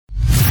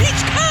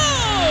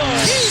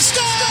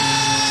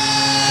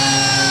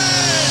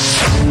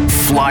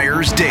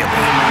Flyers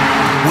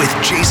Daily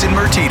with Jason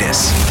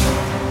Martinez.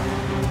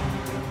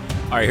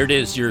 All right, here it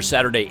is, your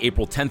Saturday,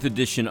 April 10th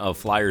edition of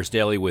Flyers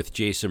Daily with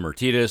Jason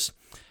Martinez.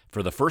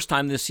 For the first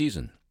time this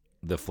season,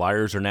 the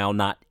Flyers are now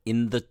not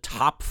in the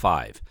top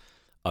 5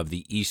 of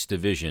the East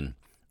Division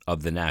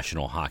of the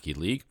National Hockey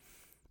League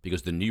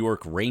because the New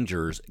York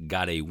Rangers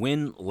got a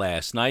win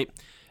last night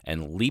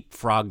and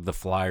leapfrogged the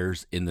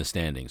Flyers in the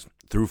standings.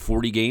 Through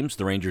 40 games,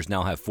 the Rangers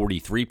now have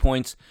 43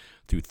 points.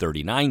 Through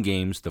 39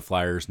 games, the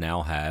Flyers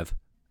now have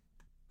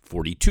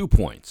 42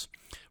 points.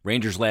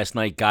 Rangers last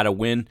night got a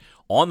win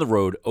on the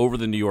road over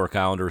the New York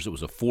Islanders. It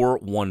was a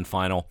 4-1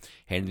 final,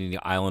 handing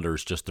the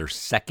Islanders just their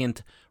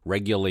second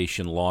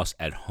regulation loss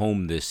at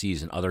home this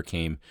season. Other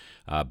came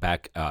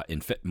back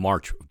in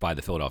March by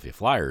the Philadelphia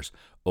Flyers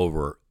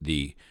over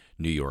the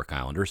New York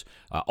Islanders.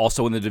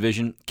 Also in the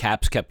division,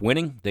 Caps kept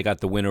winning. They got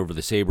the win over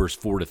the Sabres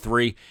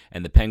 4-3,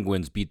 and the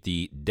Penguins beat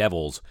the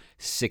Devils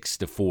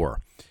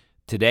 6-4.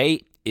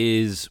 Today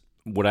is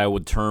what I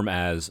would term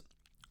as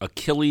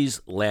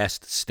Achilles'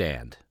 last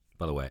stand.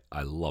 By the way,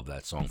 I love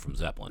that song from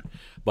Zeppelin.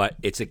 But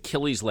it's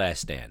Achilles'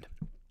 last stand.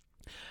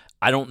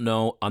 I don't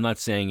know. I'm not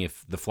saying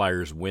if the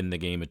Flyers win the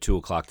game at 2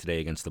 o'clock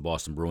today against the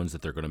Boston Bruins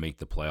that they're going to make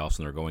the playoffs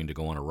and they're going to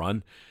go on a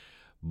run.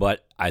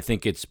 But I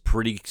think it's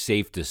pretty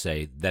safe to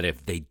say that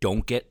if they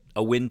don't get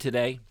a win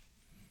today,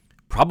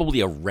 probably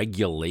a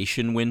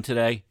regulation win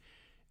today,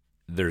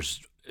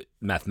 there's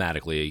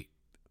mathematically,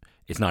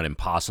 it's not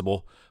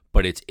impossible,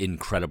 but it's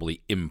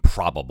incredibly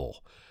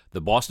improbable. The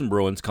Boston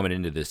Bruins coming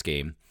into this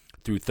game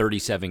through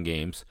 37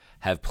 games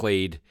have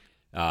played,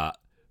 have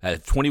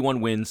 21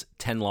 wins,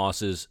 10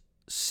 losses,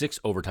 6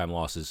 overtime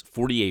losses,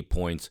 48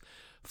 points.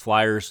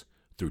 Flyers,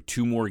 through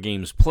 2 more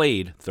games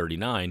played,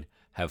 39,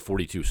 have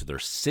 42. So they're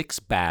 6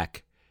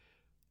 back,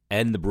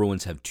 and the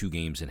Bruins have 2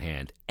 games in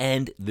hand.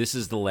 And this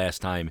is the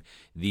last time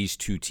these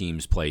two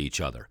teams play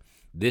each other.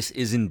 This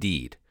is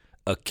indeed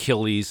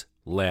Achilles'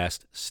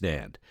 last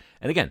stand.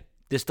 And again,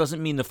 this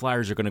doesn't mean the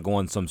Flyers are going to go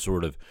on some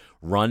sort of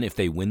run if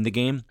they win the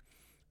game.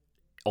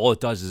 All it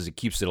does is it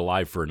keeps it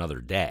alive for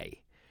another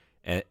day.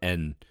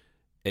 And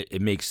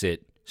it makes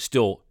it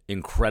still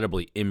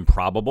incredibly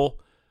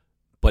improbable,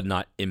 but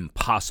not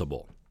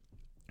impossible.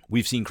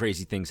 We've seen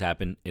crazy things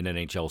happen in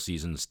NHL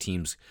seasons.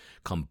 Teams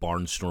come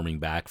barnstorming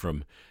back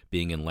from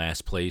being in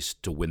last place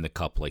to win the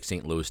cup like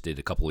St. Louis did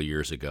a couple of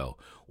years ago,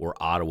 or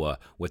Ottawa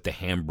with the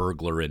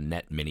Hamburglar in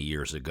net many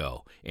years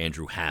ago,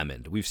 Andrew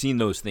Hammond. We've seen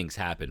those things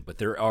happen, but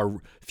there are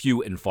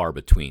few and far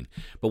between.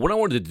 But what I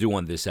wanted to do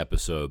on this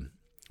episode,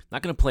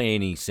 not going to play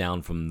any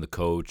sound from the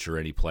coach or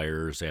any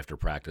players after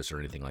practice or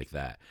anything like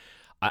that.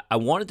 I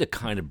wanted to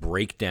kind of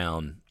break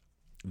down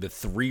the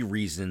 3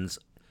 reasons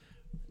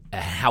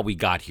how we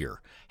got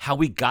here, how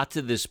we got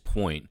to this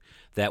point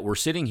that we're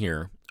sitting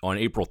here on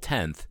April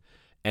 10th,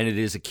 and it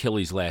is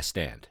Achilles' last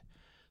stand.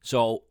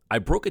 So I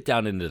broke it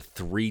down into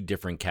 3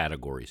 different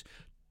categories,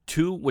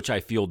 2 which I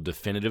feel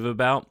definitive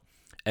about,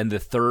 and the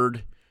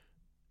third,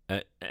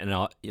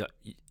 it'll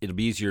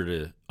be easier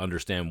to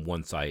understand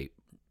once I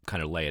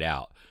kind of lay it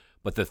out.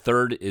 But the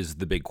third is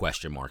the big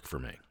question mark for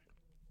me.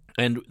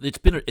 And it's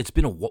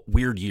been a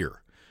weird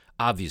year,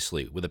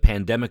 obviously, with a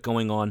pandemic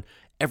going on.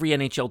 Every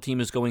NHL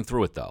team is going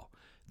through it, though.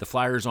 The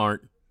Flyers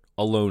aren't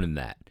alone in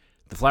that.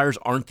 The Flyers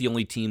aren't the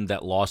only team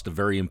that lost a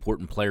very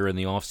important player in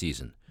the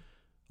offseason.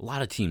 A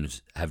lot of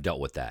teams have dealt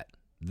with that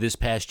this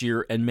past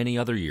year and many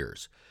other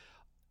years.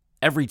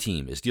 Every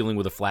team is dealing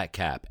with a flat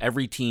cap.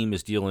 Every team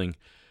is dealing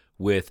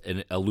with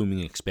a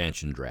looming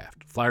expansion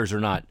draft. Flyers are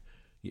not,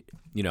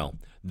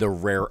 the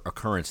rare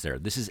occurrence there.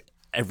 This is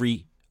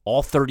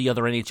all 30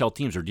 other NHL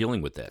teams are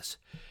dealing with this.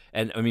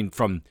 And,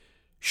 from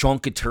Sean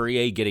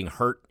Couturier getting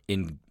hurt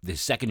in the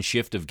second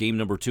shift of game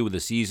number 2 of the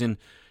season,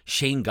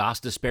 Shane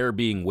Gostisbehere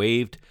being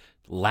waived,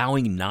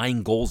 allowing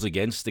 9 goals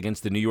against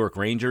the New York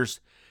Rangers,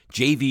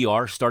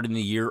 JVR starting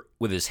the year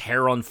with his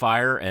hair on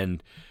fire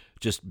and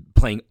just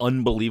playing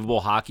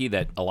unbelievable hockey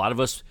that a lot of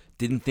us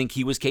didn't think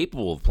he was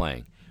capable of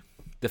playing.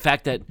 The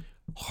fact that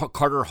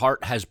Carter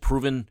Hart has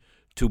proven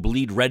to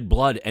bleed red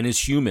blood and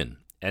is human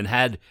and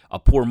had a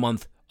poor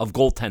month of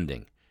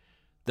goaltending.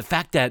 The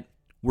fact that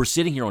we're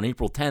sitting here on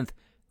April 10th,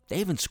 they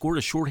haven't scored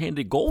a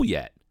shorthanded goal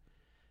yet.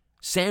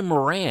 Sam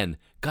Morin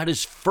got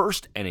his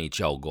first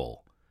NHL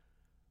goal.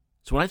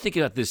 So when I think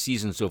about this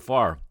season so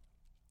far,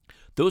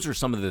 those are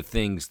some of the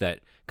things that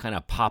kind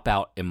of pop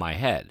out in my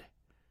head.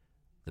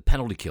 The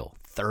penalty kill,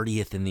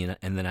 30th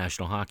in the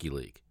National Hockey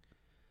League.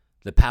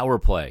 The power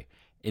play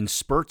in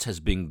spurts has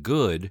been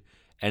good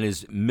and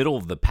is middle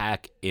of the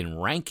pack in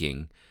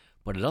ranking,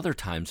 but at other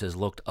times has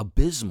looked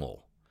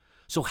abysmal.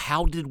 So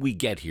how did we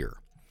get here?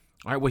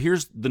 All right, well,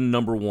 here's the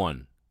number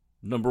one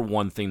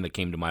thing that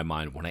came to my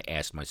mind when I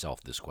asked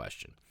myself this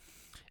question.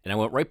 And I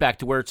went right back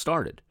to where it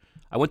started.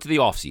 I went to the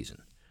offseason.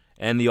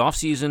 And the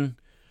offseason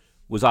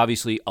was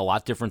obviously a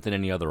lot different than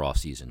any other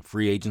offseason.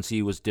 Free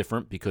agency was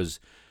different because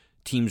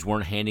teams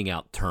weren't handing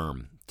out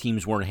term.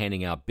 Teams weren't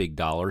handing out big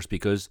dollars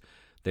because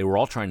they were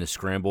all trying to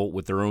scramble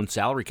with their own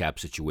salary cap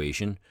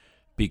situation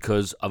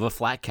because of a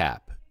flat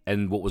cap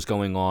and what was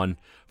going on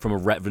from a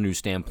revenue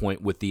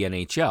standpoint with the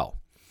NHL.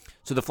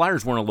 So the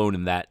Flyers weren't alone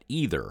in that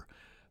either.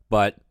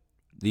 But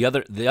the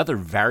other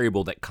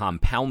variable that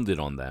compounded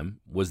on them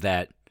was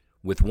that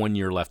with 1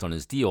 year left on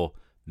his deal,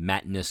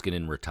 Matt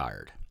Niskanen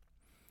retired.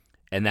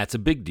 And that's a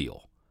big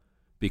deal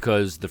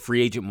because the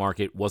free agent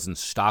market wasn't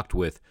stocked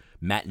with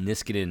Matt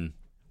Niskanen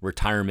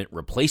retirement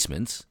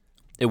replacements.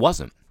 It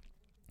wasn't.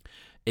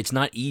 It's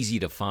not easy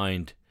to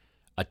find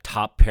a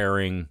top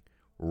pairing,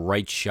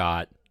 right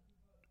shot,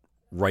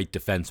 right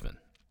defenseman.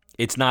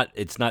 It's not,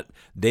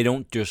 they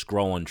don't just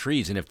grow on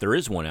trees. And if there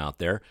is one out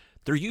there,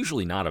 they're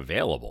usually not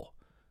available.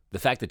 The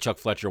fact that Chuck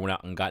Fletcher went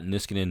out and got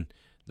Niskanen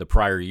the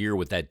prior year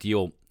with that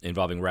deal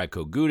involving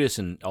Radko Gudas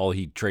and all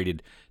he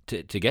traded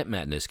to get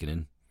Matt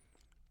Niskanen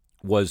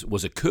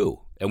was a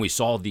coup. And we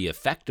saw the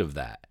effect of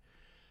that.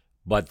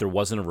 But there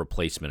wasn't a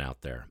replacement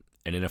out there.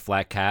 And in a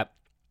flat cap,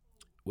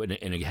 and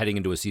heading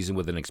into a season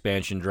with an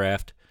expansion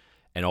draft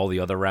and all the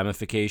other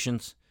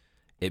ramifications,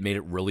 it made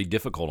it really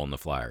difficult on the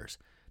Flyers.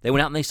 They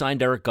went out and they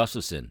signed Erik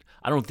Gustafsson.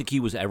 I don't think he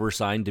was ever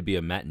signed to be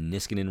a Matt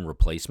Niskanen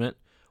replacement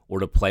or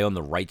to play on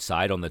the right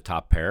side on the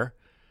top pair.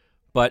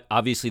 But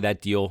obviously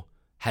that deal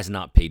has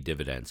not paid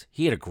dividends.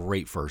 He had a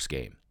great first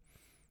game.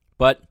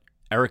 But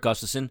Erik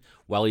Gustafsson,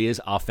 while he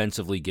is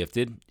offensively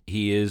gifted,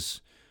 he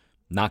is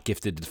not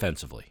gifted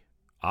defensively.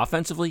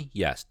 Offensively,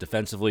 yes.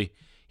 Defensively,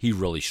 he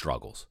really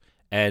struggles.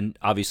 And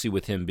obviously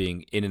with him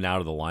being in and out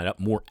of the lineup,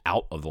 more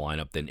out of the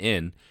lineup than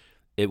in,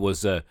 it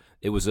was a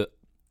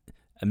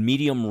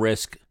medium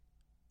risk,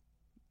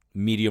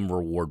 medium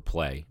reward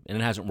play, and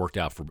it hasn't worked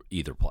out for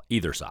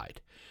either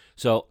side.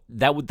 So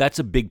that's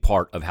a big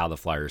part of how the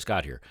Flyers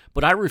got here.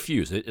 But I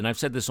refuse it, and I've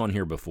said this on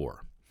here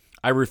before.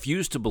 I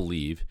refuse to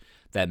believe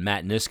that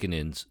Matt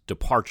Niskanen's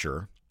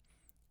departure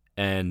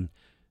and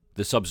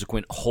the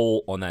subsequent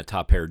hole on that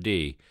top pair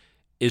D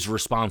is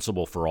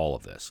responsible for all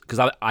of this,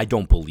 because I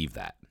don't believe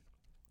that.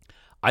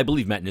 I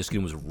believe Matt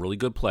Niskanen was a really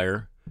good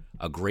player,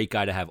 a great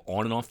guy to have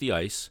on and off the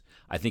ice.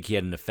 I think he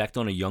had an effect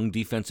on a young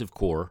defensive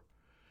core,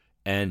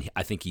 and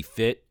I think he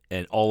fit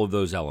and all of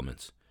those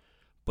elements.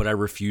 But I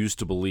refuse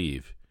to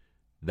believe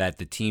that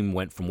the team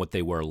went from what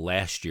they were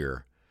last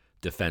year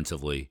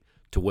defensively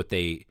to what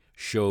they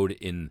showed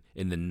in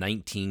the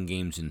 19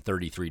 games in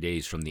 33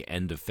 days from the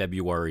end of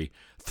February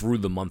through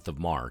the month of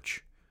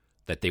March,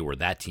 that they were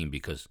that team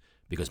because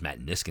Matt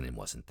Niskanen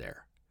wasn't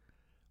there.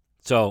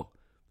 So,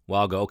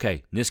 well, I'll go,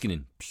 okay,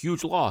 Niskanen,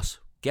 huge loss.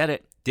 Get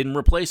it. Didn't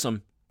replace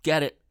him.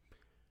 Get it.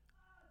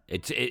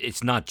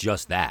 It's not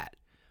just that.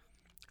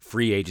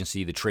 Free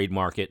agency, the trade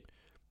market,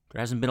 there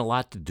hasn't been a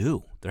lot to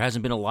do. There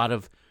hasn't been a lot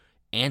of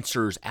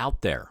answers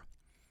out there.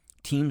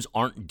 Teams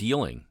aren't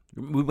dealing.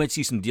 We might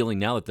see some dealing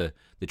now that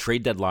the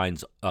trade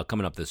deadline's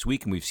coming up this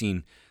week, and we've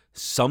seen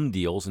some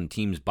deals and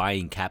teams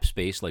buying cap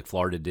space like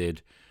Florida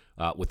did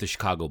with the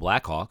Chicago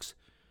Blackhawks,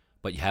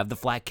 but you have the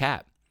flat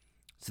cap.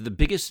 So the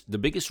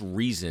biggest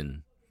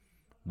reason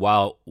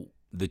while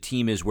the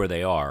team is where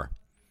they are,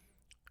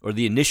 or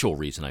the initial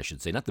reason, I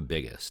should say, not the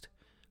biggest,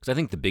 because I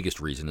think the biggest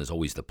reason is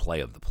always the play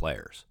of the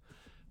players.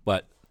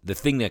 But the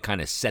thing that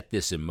kind of set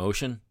this in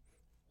motion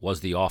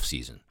was the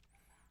offseason,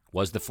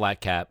 was the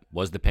flat cap,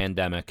 was the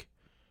pandemic,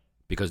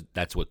 because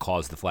that's what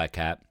caused the flat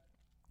cap,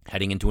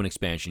 heading into an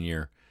expansion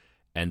year,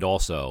 and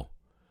also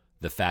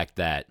the fact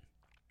that,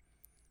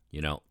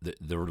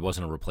 there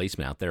wasn't a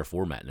replacement out there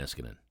for Matt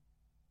Niskanen.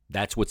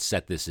 That's what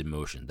set this in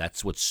motion.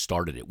 That's what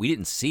started it. We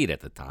didn't see it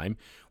at the time.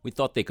 We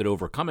thought they could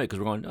overcome it because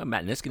we're going,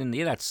 Matt Niskanen,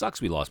 yeah, that sucks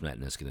we lost Matt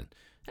Niskanen.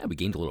 Yeah, we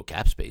gained a little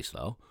cap space,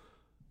 though.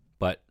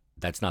 But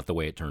that's not the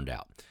way it turned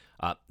out.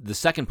 The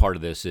second part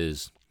of this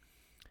is,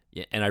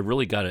 and I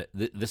really got to,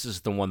 this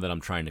is the one that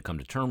I'm trying to come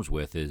to terms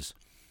with, is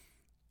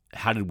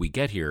how did we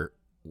get here?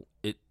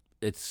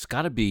 It's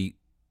got to be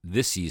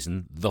this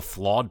season, the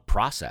flawed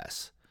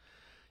process.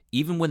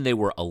 Even when they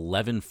were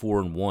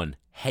 11-4-1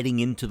 heading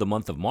into the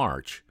month of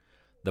March,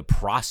 the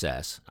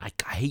process, I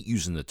hate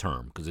using the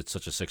term because it's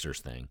such a Sixers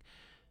thing,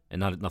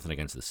 and nothing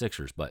against the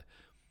Sixers, but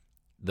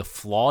the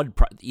flawed,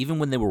 even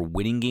when they were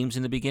winning games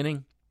in the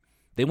beginning,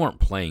 they weren't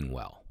playing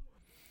well.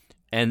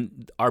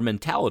 And our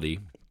mentality,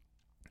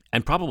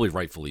 and probably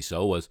rightfully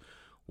so, was,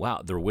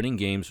 wow, they're winning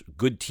games.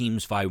 Good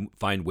teams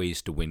find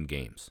ways to win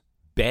games.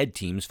 Bad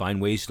teams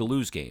find ways to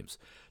lose games.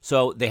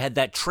 So they had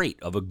that trait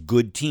of a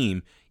good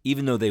team,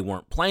 even though they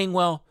weren't playing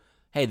well.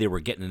 Hey, they were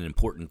getting an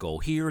important goal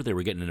here. They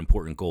were getting an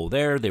important goal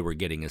there. They were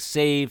getting a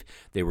save.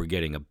 They were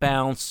getting a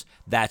bounce.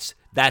 That's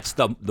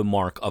the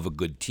mark of a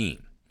good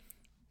team.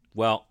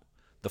 Well,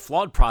 the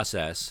flawed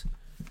process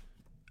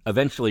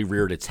eventually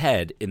reared its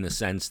head in the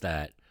sense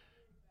that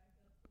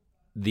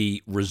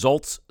the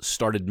results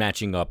started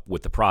matching up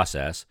with the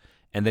process,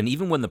 and then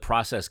even when the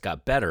process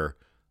got better,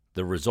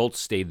 the results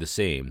stayed the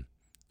same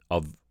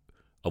of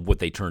what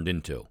they turned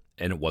into,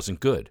 and it wasn't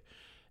good.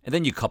 And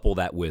then you couple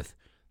that with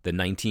the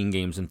 19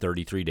 games in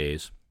 33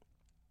 days.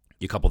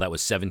 You couple that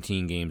with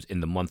 17 games in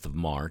the month of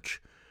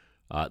March,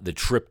 the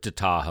trip to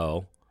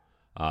Tahoe,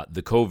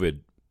 the COVID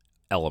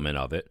element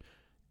of it,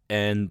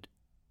 and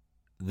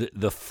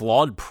the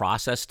flawed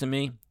process to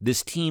me,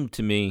 this team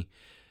to me,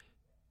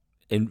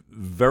 in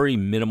very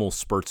minimal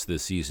spurts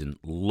this season,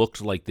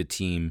 looked like the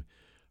team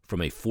from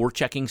a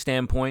forechecking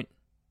standpoint,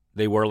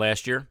 they were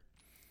last year.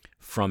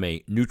 From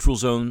a neutral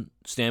zone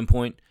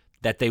standpoint,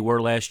 that they were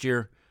last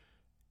year.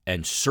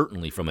 And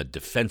certainly from a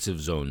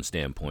defensive zone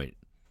standpoint,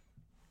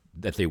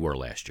 that they were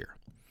last year.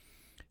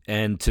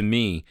 And to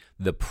me,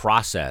 the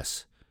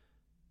process,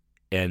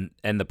 and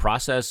the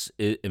process,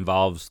 it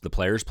involves the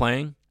players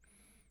playing,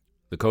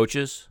 the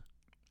coaches,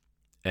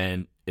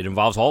 and it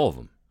involves all of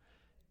them.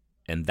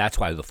 And that's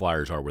why the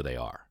Flyers are where they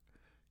are.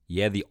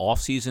 Yeah, the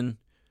offseason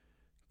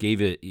gave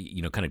it,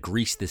 kind of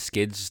greased the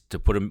skids to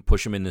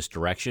push them in this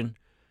direction,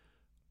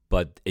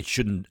 but it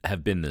shouldn't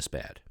have been this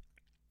bad.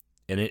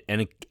 And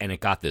it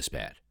got this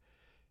bad.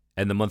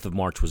 And the month of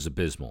March was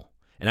abysmal.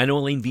 And I know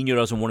Alain Vigneault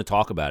doesn't want to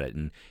talk about it,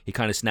 and he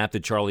kind of snapped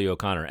at Charlie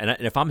O'Connor. And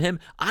if I'm him,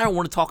 I don't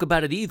want to talk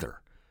about it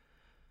either.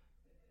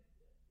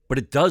 But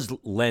it does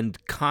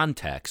lend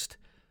context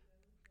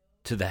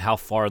to how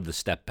far the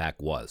step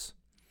back was.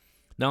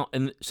 Now,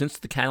 and since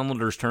the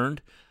calendar's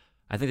turned,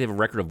 I think they have a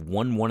record of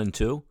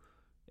 1-1-2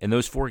 in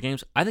those 4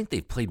 games. I think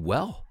they've played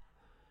well.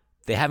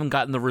 They haven't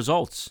gotten the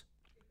results.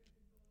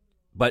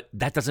 But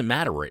that doesn't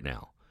matter right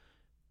now.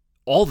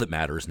 All that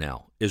matters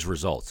now is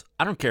results.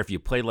 I don't care if you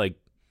play like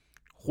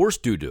horse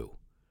doo-doo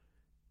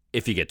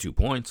if you get 2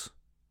 points.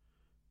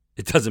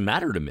 It doesn't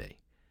matter to me.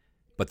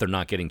 But they're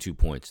not getting 2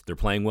 points. They're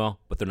playing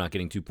well, but they're not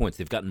getting 2 points.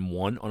 They've gotten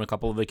 1 on a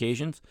couple of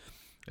occasions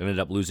and ended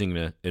up losing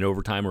in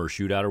overtime or a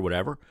shootout or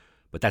whatever.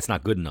 But that's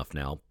not good enough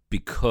now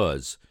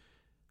because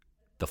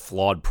the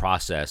flawed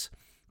process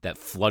that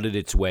flooded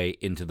its way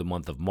into the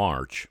month of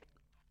March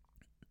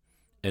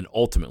and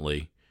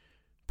ultimately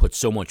put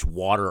so much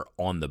water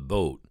on the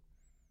boat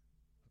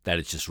that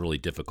it's just really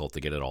difficult to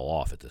get it all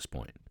off at this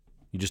point.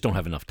 You just don't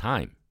have enough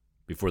time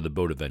before the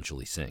boat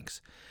eventually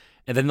sinks.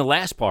 And then the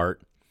last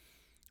part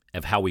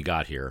of how we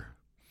got here,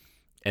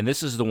 and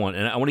this is the one,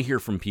 and I want to hear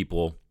from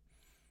people.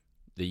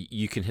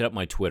 You can hit up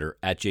my Twitter,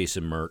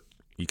 @JasonMert.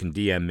 You can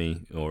DM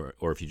me, or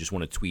if you just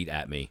want to tweet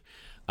at me.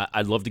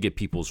 I'd love to get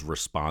people's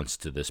response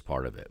to this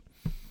part of it.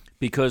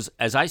 Because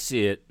as I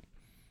see it,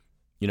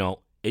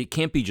 it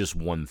can't be just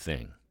one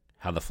thing,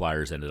 how the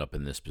Flyers ended up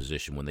in this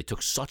position when they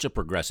took such a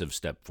progressive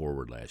step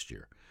forward last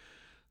year.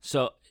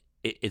 So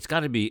it's got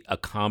to be a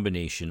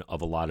combination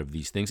of a lot of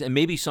these things, and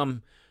maybe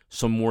some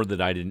more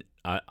that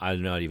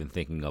I'm not even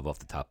thinking of off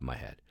the top of my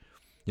head.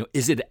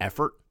 Is it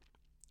effort?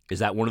 Is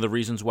that one of the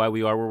reasons why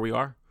we are where we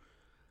are?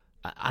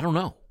 I don't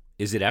know.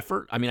 Is it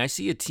effort? I mean, I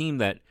see a team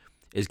that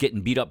is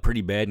getting beat up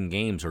pretty bad in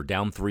games or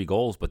down 3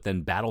 goals, but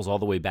then battles all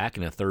the way back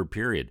in a third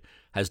period,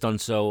 has done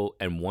so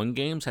and won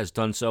games, has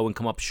done so and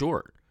come up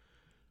short.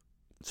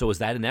 So is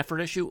that an effort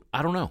issue?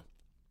 I don't know.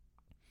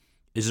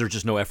 Is there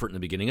just no effort in the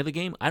beginning of the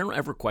game? I don't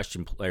ever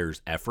question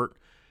players' effort.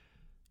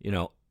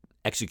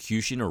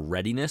 Execution or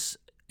readiness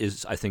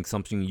is, I think,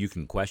 something you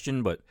can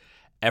question, but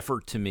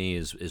effort to me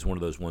is one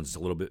of those ones that's a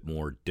little bit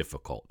more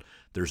difficult.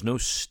 There's no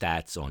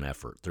stats on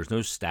effort. There's no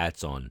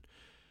stats on,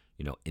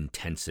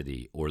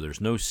 intensity, or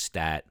there's no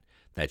stat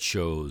that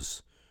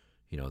shows,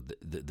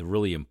 the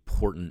really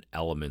important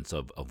elements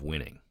of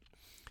winning.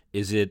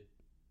 Is it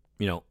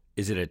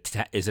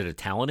a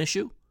talent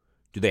issue?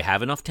 Do they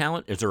have enough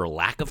talent? Is there a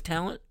lack of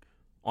talent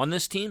on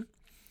this team?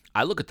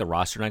 I look at the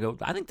roster and I go,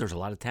 I think there's a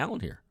lot of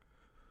talent here.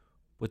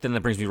 But then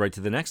that brings me right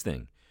to the next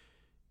thing.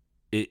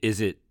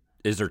 Is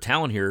there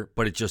talent here,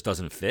 but it just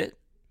doesn't fit?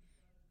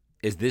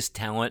 Is this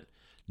talent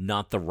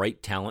not the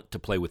right talent to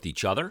play with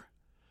each other?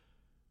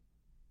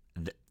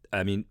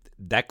 I mean,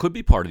 that could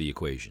be part of the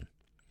equation.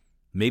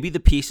 Maybe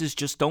the pieces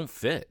just don't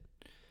fit.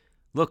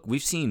 Look,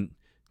 we've seen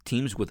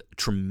teams with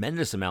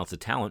tremendous amounts of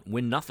talent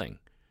win nothing.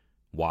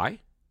 Why?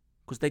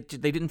 Because they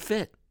didn't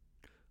fit.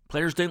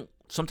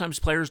 Sometimes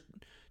players'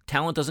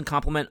 talent doesn't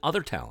complement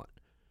other talent.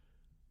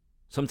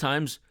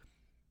 Sometimes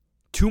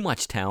too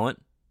much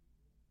talent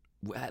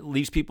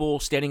leaves people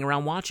standing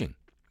around watching.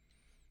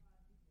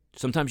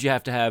 Sometimes you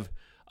have to have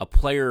a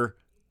player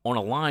on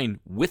a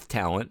line with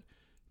talent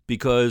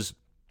because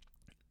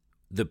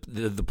the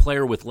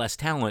player with less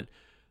talent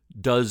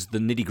does the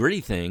nitty-gritty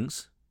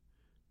things,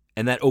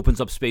 and that opens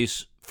up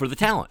space for the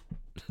talent.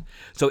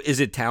 So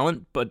is it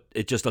talent, but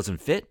it just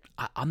doesn't fit?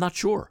 I'm not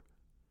sure.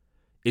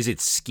 Is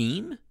it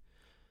scheme?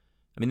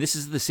 I mean, this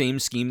is the same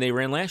scheme they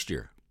ran last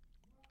year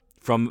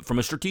from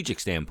a strategic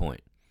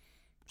standpoint.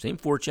 Same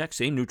forecheck,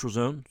 same neutral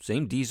zone,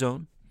 same D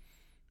zone,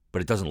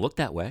 but it doesn't look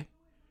that way.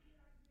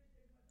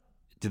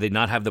 Do they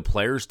not have the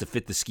players to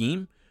fit the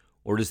scheme,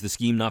 or does the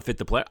scheme not fit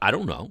the player? I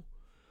don't know.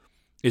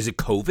 Is it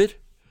COVID?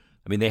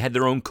 I mean, they had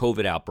their own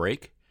COVID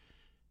outbreak.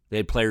 They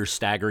had players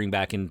staggering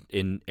back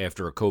in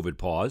after a COVID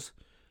pause,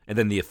 and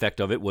then the effect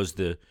of it was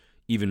the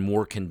even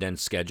more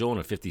condensed schedule in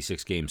a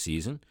 56-game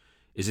season.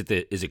 Is it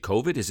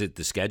COVID? Is it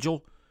the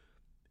schedule?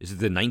 Is it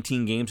the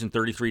 19 games in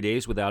 33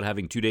 days without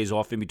having 2 days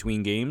off in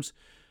between games?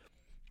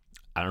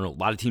 I don't know.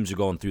 A lot of teams are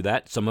going through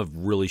that. Some have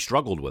really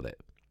struggled with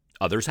it.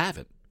 Others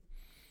haven't.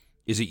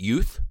 Is it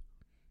youth?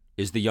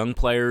 Is the young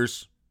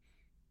players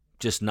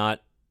just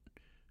not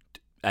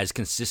as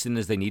consistent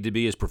as they need to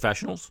be as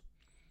professionals?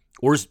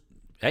 Or let's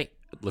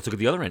look at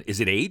the other end. Is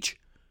it age?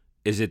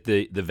 Is it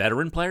the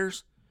veteran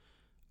players?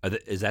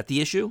 Is that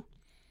the issue?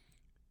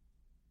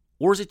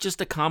 Or is it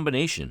just a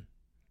combination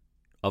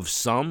of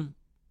some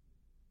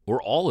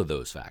or all of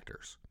those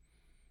factors?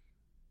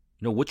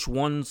 Which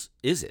ones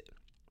is it?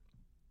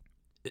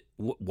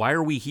 Why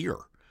are we here?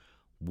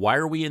 Why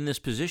are we in this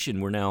position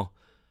where now,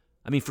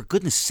 for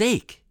goodness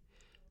sake,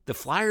 the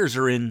Flyers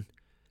are in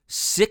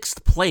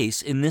 6th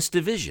place in this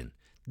division.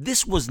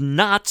 This was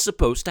not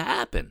supposed to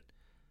happen.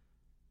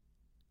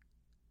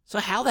 So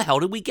how the hell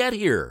did we get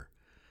here?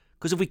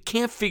 Because if we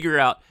can't figure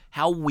out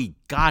how we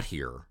got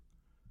here,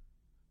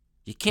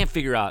 you can't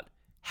figure out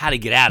how to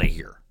get out of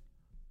here,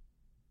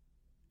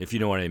 if you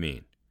know what I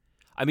mean.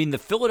 The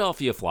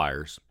Philadelphia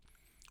Flyers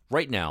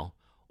right now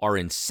are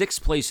in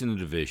 6th place in the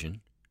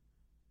division,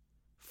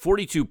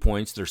 42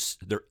 points.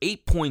 They're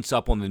 8 points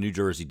up on the New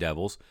Jersey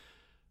Devils.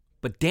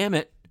 But damn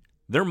it,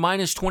 they're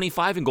minus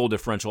 25 in goal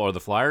differential are the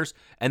Flyers,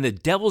 and the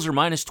Devils are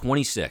minus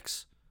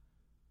 26.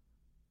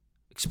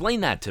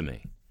 Explain that to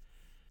me.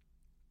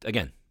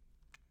 Again,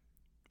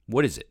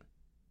 what is it?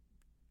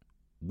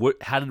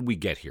 How did we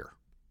get here?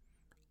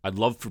 I'd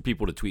love for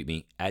people to tweet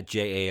me at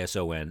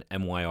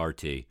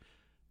JASONMYRT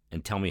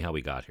and tell me how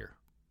we got here.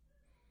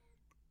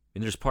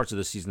 There's parts of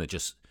this season that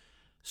just,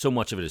 so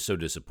much of it is so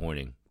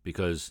disappointing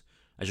because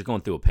as you're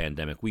going through a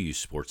pandemic, we use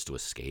sports to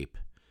escape,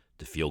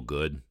 to feel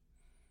good,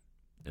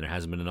 and there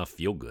hasn't been enough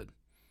feel good.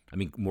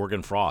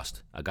 Morgan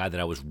Frost, a guy that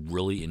I was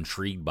really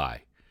intrigued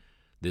by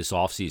this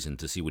offseason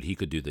to see what he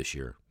could do this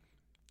year,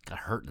 got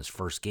hurt in his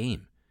first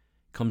game.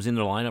 Comes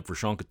into the lineup for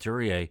Sean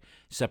Couturier,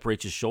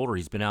 separates his shoulder.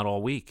 He's been out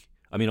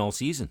all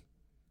season.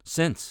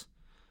 Since.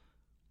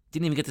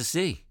 Didn't even get to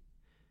see.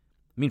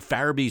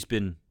 Farabee's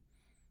been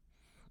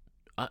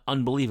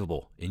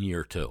unbelievable in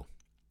year 2.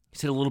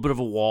 He's hit a little bit of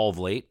a wall of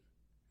late,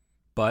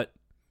 but,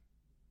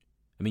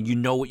 you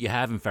know what you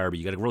have in Farabee.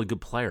 You got a really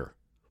good player.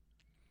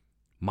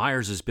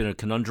 Myers has been a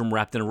conundrum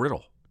wrapped in a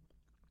riddle.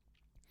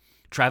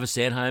 Travis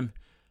Sanheim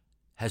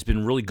has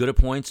been really good at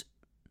points,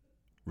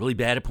 really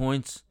bad at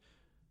points,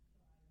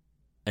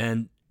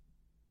 and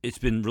it's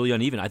been really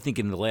uneven. I think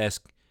in the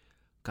last,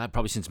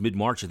 probably since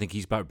mid-March, I think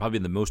he's probably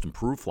been the most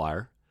improved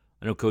Flyer.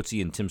 I know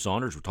Coatsy and Tim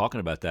Saunders were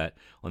talking about that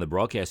on the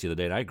broadcast the other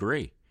day, and I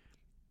agree.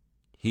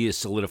 He has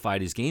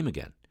solidified his game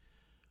again.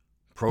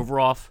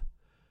 Provorov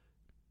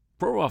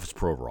is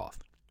Provorov.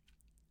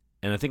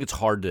 And I think it's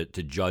hard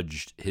to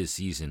judge his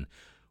season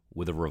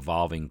with a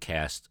revolving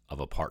cast of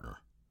a partner,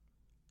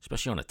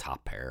 especially on a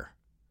top pair.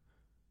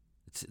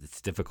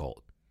 It's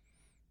difficult.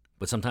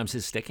 But sometimes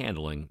his stick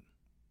handling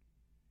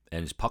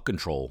and his puck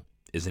control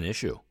is an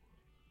issue.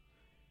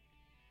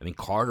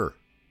 Carter.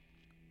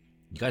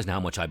 You guys know how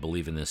much I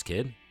believe in this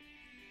kid.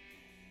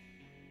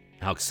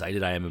 How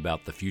excited I am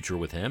about the future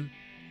with him.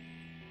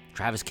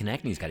 Travis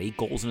Konechny's got 8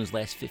 goals in his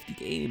last 50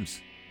 games.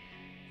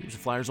 He was a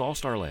Flyers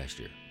All-Star last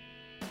year.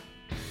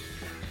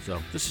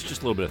 So this is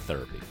just a little bit of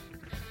therapy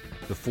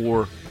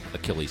before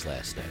Achilles'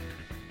 last stand.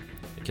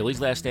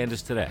 Achilles' last stand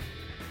is today.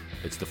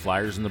 It's the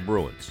Flyers and the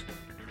Bruins.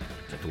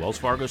 It's at the Wells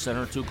Fargo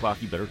Center at 2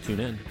 o'clock. You better tune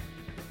in.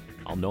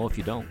 I'll know if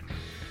you don't.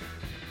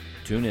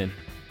 Tune in.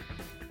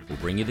 We'll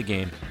bring you the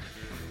game.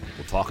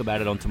 We'll talk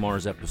about it on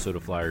tomorrow's episode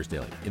of Flyers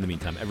Daily. In the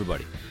meantime,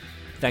 everybody,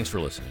 thanks for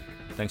listening.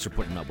 Thanks for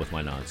putting up with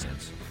my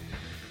nonsense.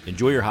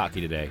 Enjoy your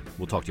hockey today.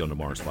 We'll talk to you on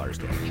tomorrow's Flyers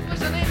Daily. It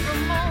was an April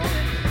morning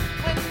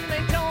when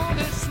they told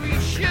us we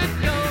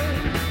should go.